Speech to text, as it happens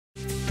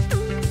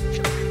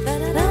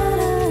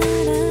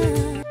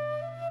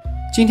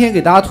今天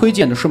给大家推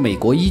荐的是美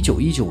国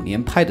1919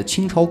年拍的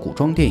清朝古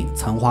装电影《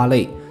残花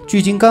泪》，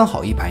距今刚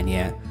好100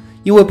年。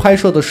因为拍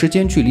摄的时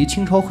间距离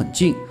清朝很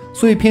近，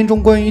所以片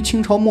中关于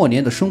清朝末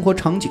年的生活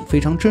场景非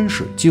常真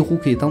实，几乎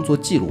可以当做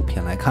纪录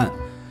片来看。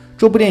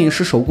这部电影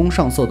是手工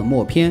上色的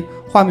默片，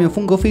画面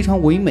风格非常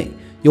唯美，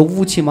有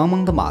雾气茫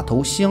茫的码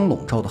头、夕阳笼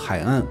罩的海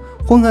岸、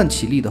昏暗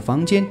绮丽的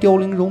房间、凋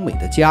零柔美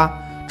的家，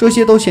这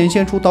些都显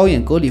现出导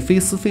演格里菲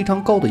斯非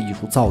常高的艺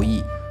术造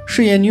诣。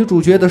饰演女主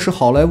角的是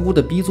好莱坞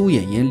的鼻祖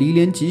演员丽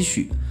莲吉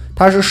许，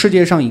她是世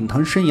界上影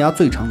坛生涯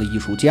最长的艺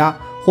术家，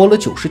活了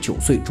99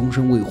岁，终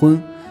身未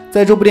婚。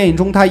在这部电影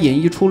中，她演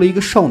绎出了一个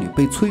少女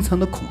被摧残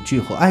的恐惧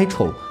和哀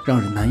愁，让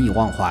人难以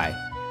忘怀。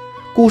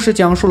故事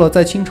讲述了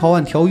在清朝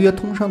按条约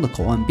通商的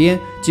口岸边，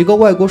几个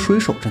外国水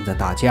手正在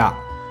打架。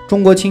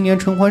中国青年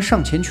陈欢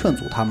上前劝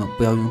阻他们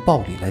不要用暴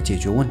力来解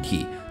决问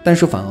题，但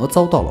是反而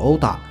遭到了殴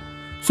打。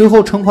随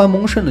后陈欢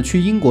萌生了去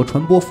英国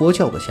传播佛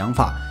教的想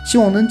法，希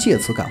望能借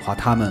此感化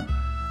他们。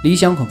理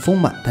想很丰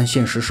满，但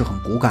现实是很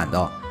骨感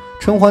的。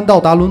陈欢到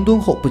达伦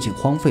敦后，不仅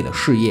荒废了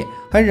事业，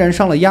还染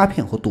上了鸦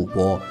片和赌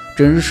博，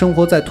整日生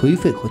活在颓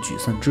废和沮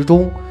丧之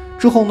中。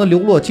之后呢，流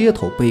落街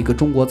头，被一个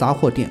中国杂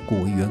货店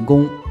雇为员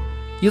工。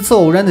一次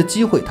偶然的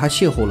机会，他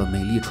邂逅了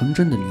美丽纯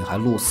真的女孩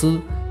露丝。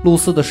露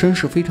丝的身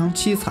世非常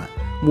凄惨，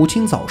母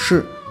亲早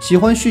逝，喜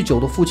欢酗酒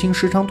的父亲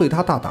时常对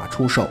她大打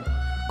出手。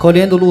可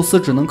怜的露丝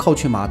只能靠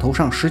去码头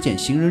上拾捡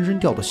行人扔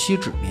掉的锡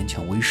纸勉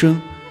强为生。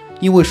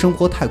因为生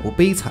活太过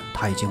悲惨，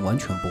她已经完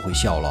全不会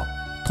笑了。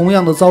同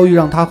样的遭遇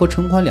让她和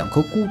陈欢两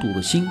颗孤独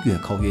的心越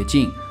靠越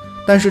近，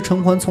但是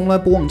陈欢从来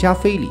不妄加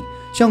非礼，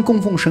像供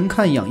奉神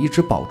龛一样一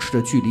直保持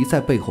着距离，在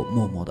背后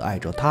默默地爱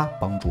着她，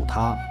帮助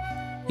她。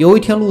有一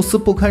天，露丝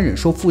不堪忍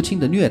受父亲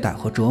的虐待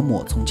和折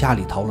磨，从家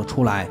里逃了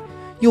出来。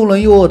又冷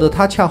又饿的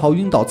她恰好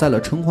晕倒在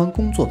了陈欢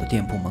工作的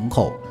店铺门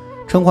口。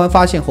陈欢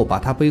发现后，把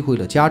她背回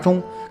了家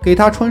中，给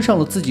她穿上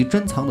了自己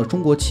珍藏的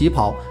中国旗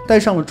袍，戴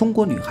上了中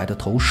国女孩的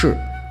头饰，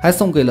还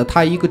送给了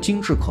她一个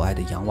精致可爱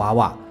的洋娃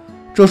娃。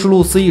这是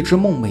露丝一直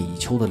梦寐以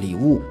求的礼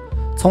物。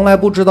从来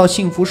不知道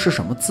幸福是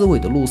什么滋味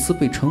的露丝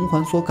被陈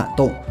欢所感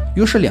动，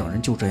于是两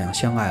人就这样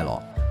相爱了。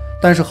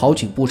但是好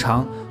景不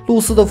长，露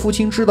丝的父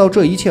亲知道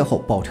这一切后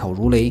暴跳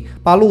如雷，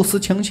把露丝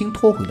强行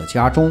拖回了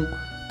家中。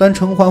当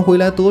陈欢回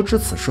来得知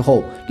此事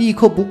后，立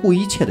刻不顾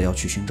一切的要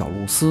去寻找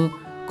露丝。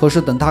可是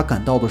等他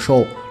赶到的时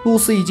候，露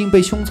丝已经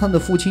被凶残的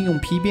父亲用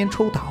皮鞭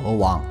抽打而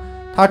亡。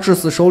他至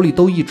死手里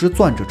都一直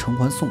攥着陈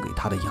欢送给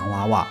他的洋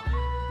娃娃。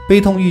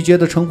悲痛欲绝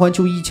的陈欢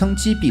就一枪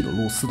击毙了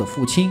露丝的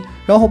父亲，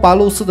然后把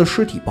露丝的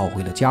尸体抱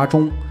回了家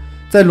中。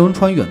在轮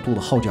船远渡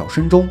的号角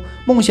声中，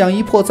梦想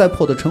一破再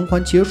破的陈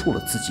欢结束了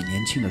自己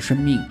年轻的生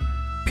命。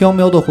飘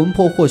渺的魂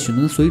魄或许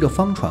能随着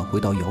方船回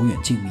到遥远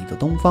静谧的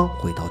东方，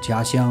回到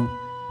家乡。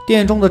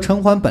电影中的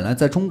陈欢本来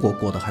在中国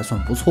过得还算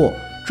不错，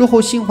之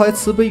后心怀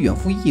慈悲远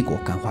赴异国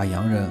感化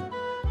洋人，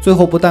最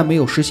后不但没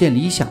有实现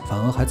理想，反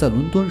而还在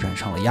伦敦染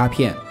上了鸦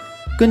片。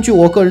根据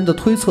我个人的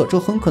推测，这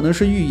很可能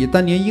是寓意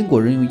当年英国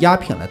人用鸦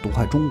片来毒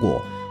害中国，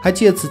还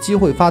借此机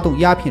会发动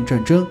鸦片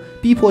战争，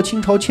逼迫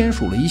清朝签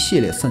署了一系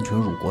列丧权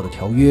辱国的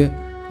条约。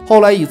后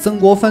来以曾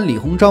国藩、李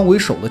鸿章为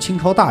首的清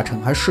朝大臣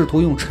还试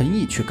图用诚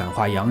意去感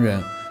化洋人，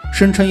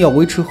声称要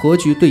维持和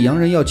局，对洋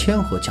人要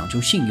谦和，讲究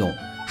信用。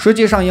实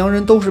际上洋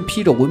人都是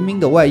披着文明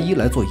的外衣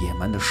来做野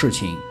蛮的事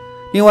情。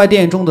另外，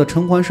电影中的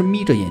陈欢是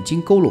眯着眼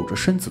睛佝偻着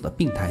身子的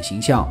病态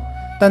形象，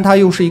但他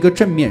又是一个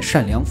正面、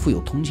善良、富有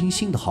同情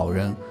心的好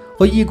人，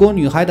和异国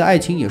女孩的爱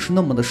情也是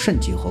那么的圣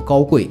洁和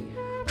高贵。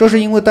这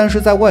是因为当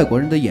时在外国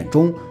人的眼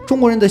中，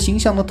中国人的形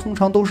象呢通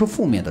常都是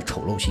负面的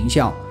丑陋形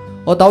象，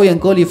而导演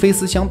格里菲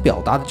斯想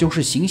表达的就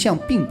是形象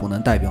并不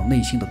能代表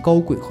内心的高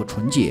贵和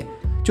纯洁。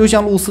就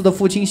像露丝的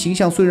父亲形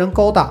象虽然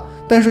高大，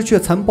但是却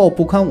残暴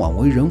不堪，枉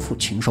为人父，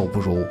禽兽不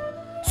如。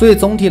所以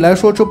总体来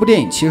说，这部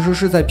电影其实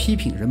是在批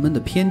评人们的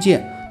偏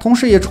见，同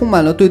时也充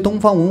满了对东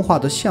方文化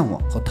的向往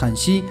和叹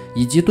息，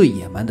以及对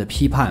野蛮的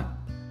批判。